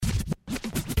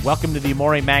Welcome to the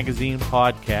Amore Magazine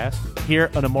podcast,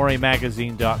 here on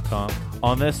AmoreMagazine.com.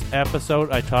 On this episode,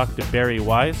 I talked to Barry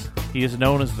Wise. He is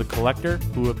known as The Collector,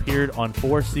 who appeared on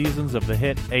 4 seasons of the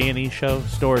hit A&E show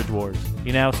Storage Wars.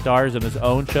 He now stars in his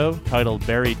own show titled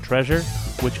Buried Treasure,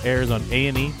 which airs on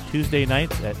A&E Tuesday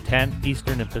nights at 10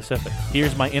 Eastern and Pacific.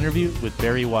 Here's my interview with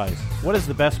Barry Wise. What is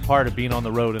the best part of being on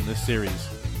the road in this series?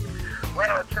 Well,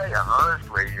 I'll tell you,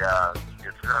 honestly,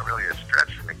 it's not really a stretch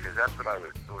for me because that's what I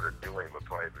was sort of doing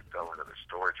before I was going to the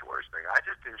Storage Wars thing. I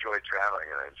just enjoy traveling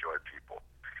and I enjoy people.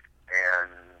 And,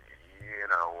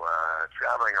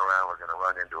 traveling around, we're going to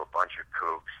run into a bunch of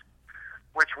kooks,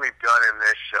 which we've done in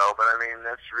this show. But, I mean,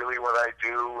 that's really what I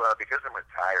do because I'm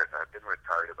retired. And I've been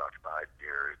retired about 5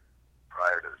 years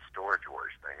prior to the Storage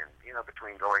Wars thing. And,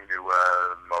 between going to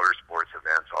motorsports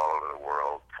events all over the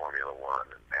world, Formula One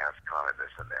and NASCAR and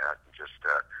this and that, and just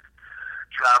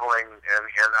traveling.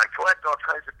 And I collect all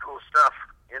kinds of cool stuff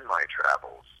in my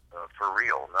travels. For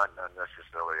real, not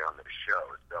necessarily on the show.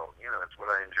 So, it's what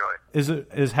I enjoy.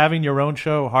 Is having your own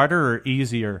show harder or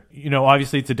easier?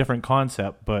 Obviously it's a different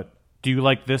concept, but do you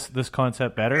like this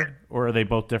concept better, or are they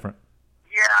both different?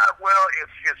 Yeah, well,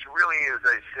 it's really, as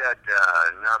I said,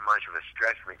 not much of a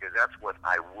stretch because that's what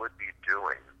I would be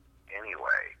doing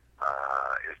anyway.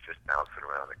 It's just bouncing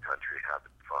around the country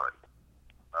having fun.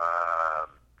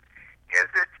 Is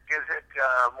it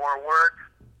more work?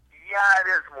 Yeah, it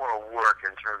is more work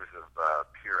in terms of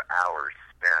pure hours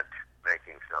spent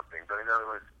making something. But in other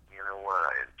words, you know what?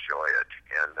 I enjoy it,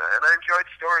 and I enjoyed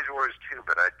Storage Wars too.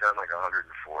 But I'd done like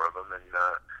 104 of them, and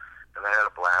I had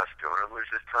a blast doing it. It was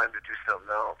just time to do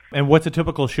something else. And what's a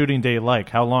typical shooting day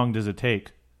like? How long does it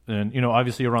take? And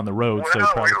obviously you're on the road. Well,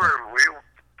 so we were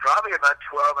probably about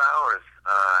 12 hours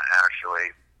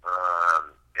actually.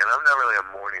 And I'm not really a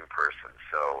morning person,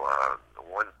 so the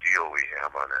one deal we have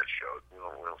on that show,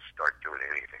 we'll start doing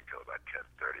anything till about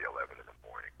 10:30, 11 in the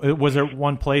morning. Was there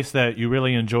one place that you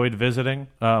really enjoyed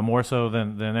visiting, more so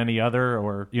than any other,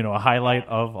 or a highlight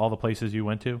of all the places you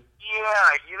went to? Yeah,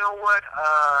 you know what?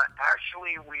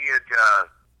 Actually, we had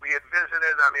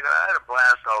visited. I mean, I had a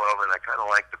blast all over, and I kind of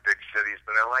like the big cities,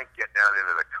 but I like getting out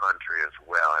into the country as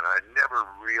well. And I never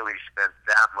really spent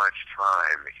that much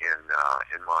time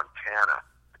in Montana.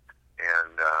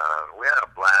 And we had a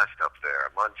blast up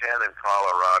there, Montana and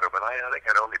Colorado, but I think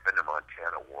I'd only been to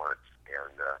Montana once.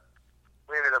 And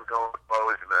we ended up going to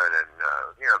Bozeman and,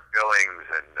 Billings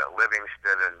and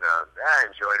Livingston, and I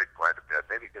enjoyed it quite a bit,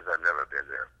 maybe because I've never been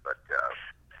there. But,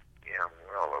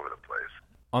 we're all over the place.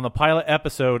 On the pilot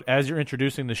episode, as you're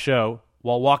introducing the show,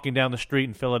 while walking down the street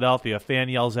in Philadelphia, a fan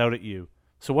yells out at you.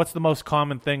 So what's the most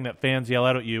common thing that fans yell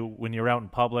out at you when you're out in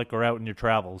public or out in your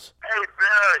travels? Hey,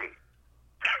 Barry!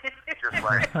 Just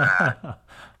like that.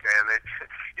 Okay, and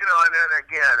and then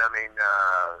again, I mean,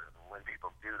 when people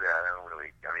do that,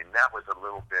 that was a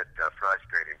little bit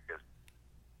frustrating because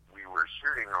we were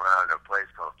shooting around a place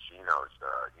called Chino's,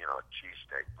 a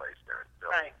cheesesteak place there in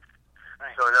Philly.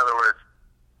 Right. So in other words,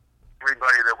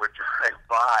 everybody that would drive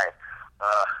by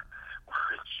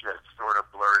would just sort of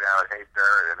blurt out, "Hey,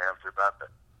 Barry," and after about the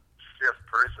 5th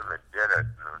person that did it,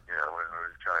 when we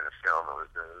were trying to film, it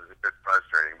was a bit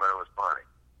frustrating, but it was funny.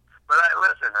 But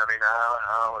listen,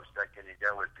 how upset can you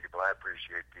get with people? I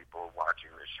appreciate people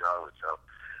watching the show. So,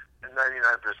 and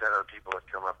 99% of the people that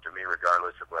come up to me,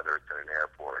 regardless of whether it's in an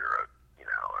airport or a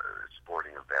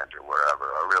sporting event or wherever,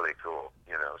 are really cool.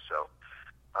 So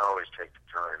I always take the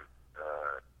time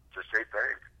to say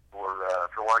thanks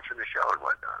for watching the show and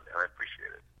whatnot. And I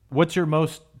appreciate it. What's your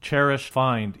most cherished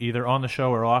find, either on the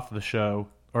show or off the show,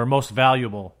 or most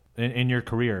valuable in your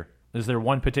career? Is there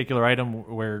one particular item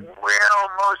where... Well,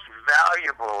 most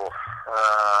valuable,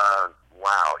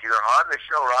 wow, either on the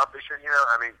show or off the show,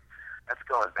 that's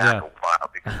going back a while,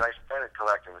 because I started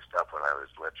collecting stuff when I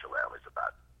was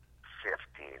about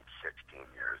 15, 16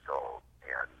 years old,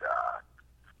 and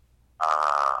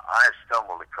I've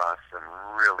stumbled across some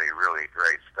really, really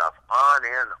great stuff on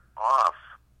and off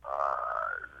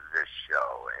this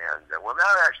show, and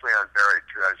not actually on Buried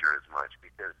Treasure as much,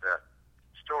 because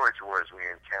Storage Wars, we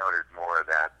encountered more of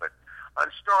that, but on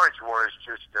Storage Wars,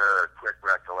 just a quick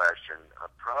recollection,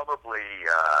 probably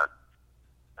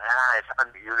it's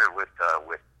unmuted with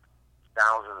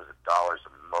thousands of dollars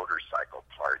of motorcycle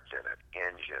parts in it,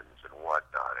 engines and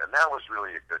whatnot, and that was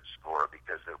really a good score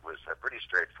because it was pretty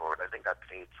straightforward. I think I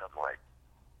paid something like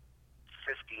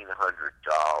 $1,500,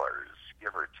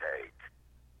 give or take.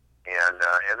 And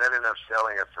then ended up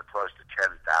selling it for close to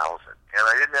 $10,000. And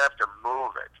I didn't have to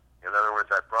move it. In other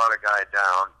words, I brought a guy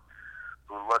down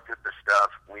who looked at the stuff.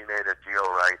 We made a deal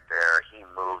right there. He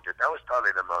moved it. That was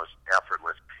probably the most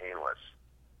effortless, painless,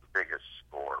 biggest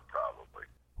score, probably.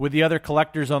 With the other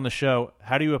collectors on the show,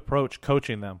 how do you approach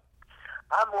coaching them?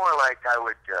 I'm more like I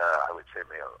would say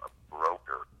maybe a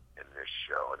broker in this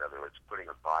show. In other words, putting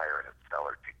a buyer and a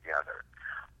seller together.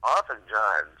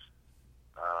 Oftentimes,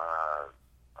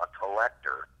 a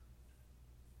collector,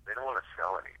 they don't want to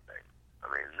sell anything. I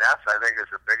mean, that's, I think,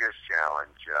 is the biggest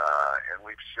challenge, and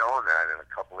we've shown that in a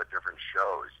couple of different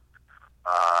shows.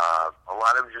 A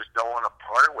lot of them just don't want to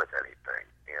part with anything,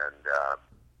 and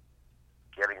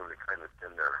getting them to kind of thin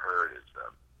their herd is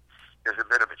a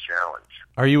bit of a challenge.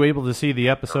 Are you able to see the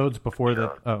episodes before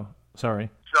the... Oh, sorry.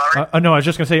 Sorry? No, I was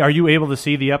just going to say, are you able to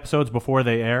see the episodes before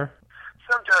they air?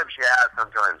 Sometimes yeah,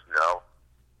 sometimes no.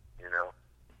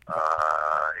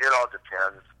 It all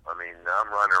depends. I mean, I'm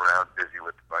running around busy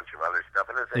with a bunch of other stuff,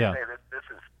 and as I say, this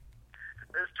is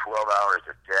 12 hours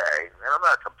a day, and I'm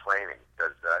not complaining,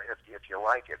 because if you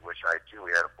like it, which I do,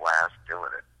 we had a blast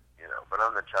doing it, but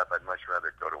on the top, I'd much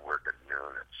rather go to work at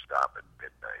noon and stop at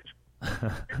midnight.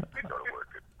 Go to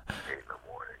work at 8 in the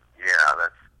morning. Yeah,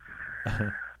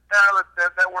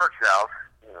 that works out,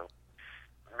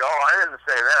 No, I didn't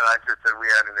say that. I just said we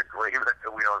had an agreement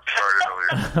that we don't start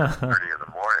until 30 in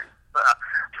the morning.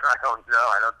 I don't know.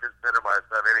 I don't consider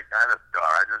myself any kind of star.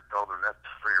 I just told them that's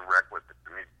a prerequisite to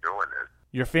me doing this.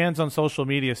 Your fans on social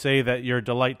media say that you're a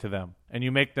delight to them, and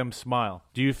you make them smile.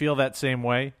 Do you feel that same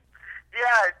way? Yeah,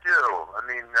 I do. I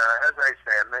mean, as I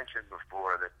say, I mentioned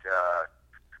before that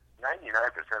 99%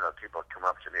 of people come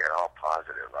up to me are all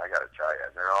positive, I got to tell you.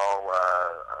 And they're all,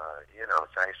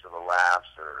 thanks for the laughs,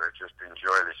 or just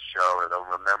enjoy the show, or they'll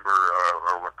remember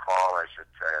or recall, I should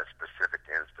say, a specific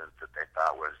instance that they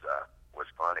thought was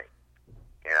funny.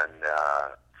 And,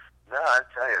 no, I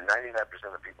tell you, 99%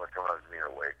 of the people that come up to me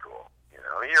are way cool.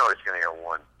 You're always going to get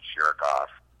one jerk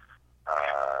off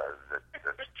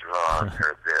that's drunk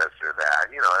or this or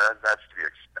that. That's to be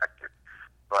expected.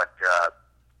 But,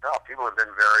 no, people have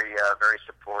been very, very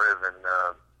supportive and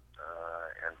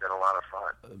been a lot of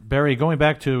fun. Barry, going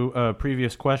back to a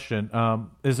previous question,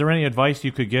 is there any advice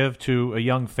you could give to a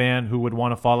young fan who would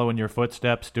want to follow in your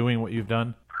footsteps doing what you've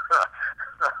done?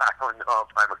 I don't know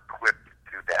if I'm equipped to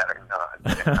do that or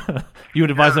not. You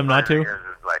would advise them not to?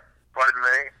 Pardon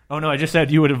me? Oh, no, I just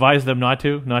said you would advise them not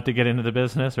to get into the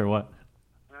business, or what?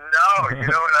 No, you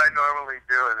know what I normally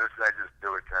do, and I just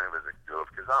do it kind of as a goof,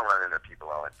 because I'll run into people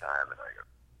all the time, and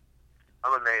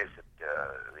I'm amazed at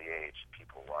the age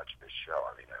people watch this show.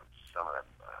 I mean, some of them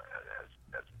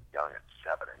as young as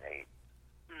 7 and 8,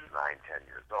 9, 10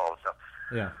 years old. So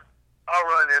yeah, I'll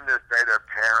run into, say, their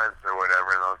parents or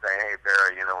whatever, and they'll say, "Hey,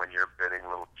 Barry, when you're bidding,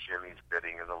 little Jimmy's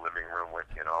bidding in the living room with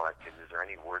you and all that. Is there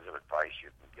any words of advice you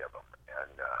can give them?"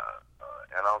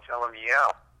 And I'll tell them,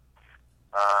 "Yeah,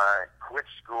 quit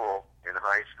school in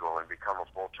high school and become a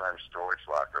full-time storage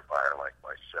locker buyer like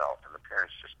myself." And the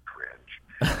parents just cringe.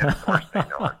 And of course, they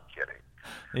know I'm kidding.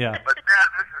 Yeah. But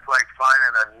this is like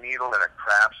finding a needle in a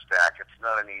crap stack. It's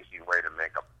not an easy way to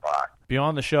make a buck.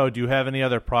 Beyond the show, do you have any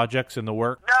other projects in the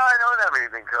work? No, I don't have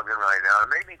anything cooking right now. It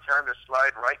may be time to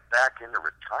slide right back into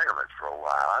retirement for a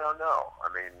while. I don't know. I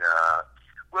mean,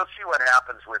 we'll see what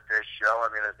happens with this show. I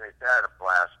mean, as I said, I had a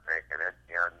blast making it.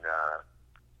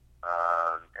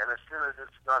 And as soon as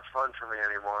it's not fun for me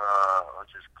anymore, I'll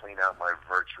just clean out my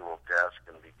virtual desk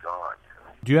and be gone.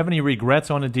 Do you have any regrets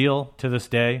on a deal to this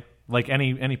day? Like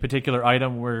any particular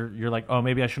item where you're like, oh,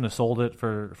 maybe I shouldn't have sold it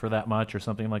for that much or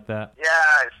something like that? Yeah,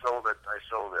 I sold it. I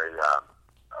sold a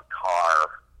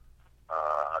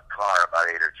car about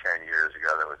 8 or 10 years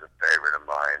ago that was a favorite of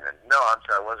mine. And no, I'm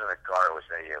sorry, it wasn't a car. It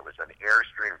was an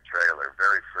Airstream trailer.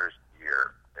 Very first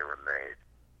year they were made.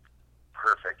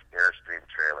 Perfect Airstream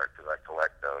trailer, because I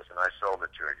collect those. And I sold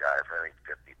it to a guy for, I think,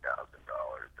 $50,000.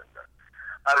 And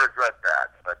I regret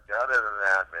that. But other than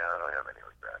that, man, I don't have any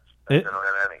regrets. I don't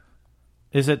have any.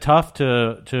 Is it tough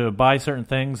to buy certain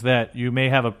things that you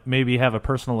maybe have a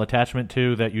personal attachment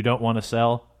to that you don't want to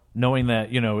sell, knowing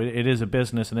that it is a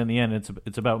business and in the end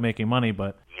it's about making money?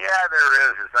 But yeah, there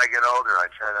is. As I get older,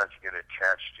 I try not to get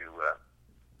attached to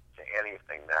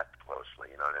anything that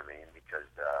closely. You know what I mean? Because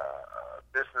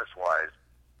business wise,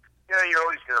 you're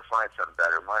always going to find something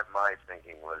better. My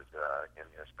thinking was,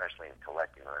 especially in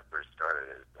collecting when I first started,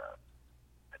 is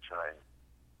I try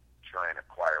and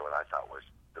acquire what I thought was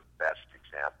the best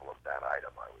example of that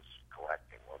item I was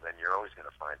collecting. Well, then you're always going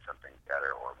to find something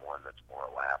better, or one that's more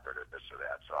elaborate, or this or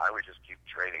that. So I would just keep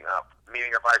trading up.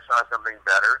 Meaning, if I saw something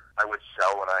better, I would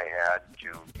sell what I had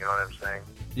to. You know what I'm saying?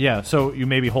 Yeah. So you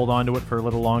maybe hold on to it for a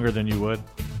little longer than you would.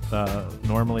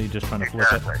 normally, just trying to flip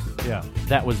it. Yeah.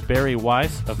 That was Barry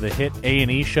Weiss of the hit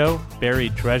A&E show,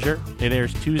 Buried Treasure. It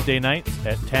airs Tuesday nights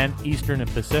at 10 Eastern and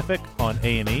Pacific on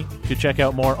A&E. To check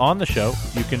out more on the show,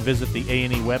 you can visit the A&E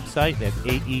website at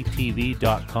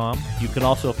aetv.com. You can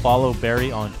also follow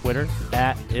Barry on Twitter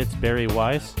at It's Barry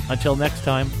Weiss. Until next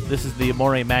time, this is the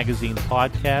Amore Magazine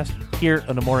podcast here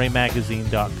on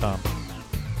AmoreMagazine.com.